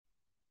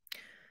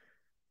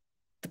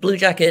Blue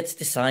Jackets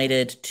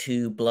decided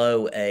to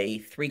blow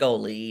a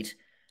 3-goal lead,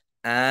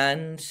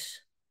 and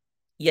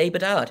yay,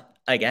 Bedard,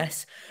 I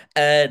guess.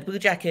 Blue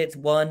Jackets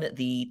won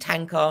the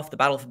tank off, the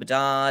battle for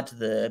Bedard,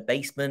 the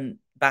basement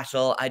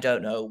battle. I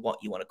don't know what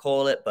you want to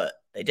call it, but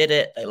they did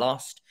it. They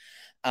lost.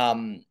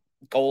 Um,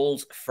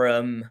 Goals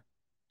from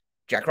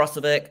Jack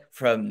Roslovic,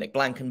 from Nick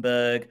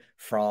Blankenburg,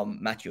 from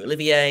Mathieu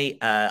Olivier.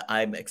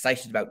 I'm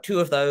excited about two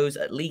of those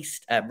at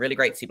least. Really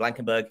great to see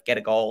Blankenburg get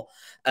a goal.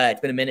 It's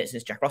been a minute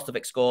since Jack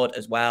Roslovic scored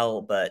as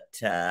well, but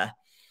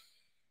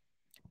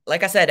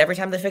like I said, every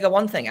time they figure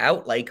one thing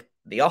out, like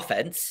the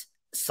offense,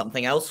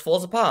 something else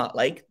falls apart,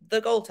 like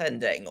the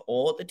goaltending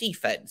or the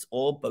defense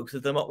or both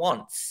of them at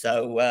once.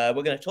 So we're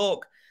going to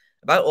talk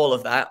about all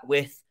of that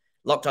with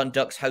Locked On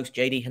Ducks host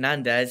JD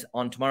Hernandez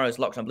on tomorrow's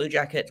Locked On Blue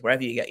Jackets,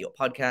 wherever you get your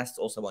podcasts,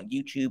 also on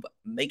YouTube.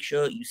 Make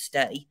sure you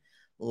stay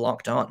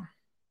locked on.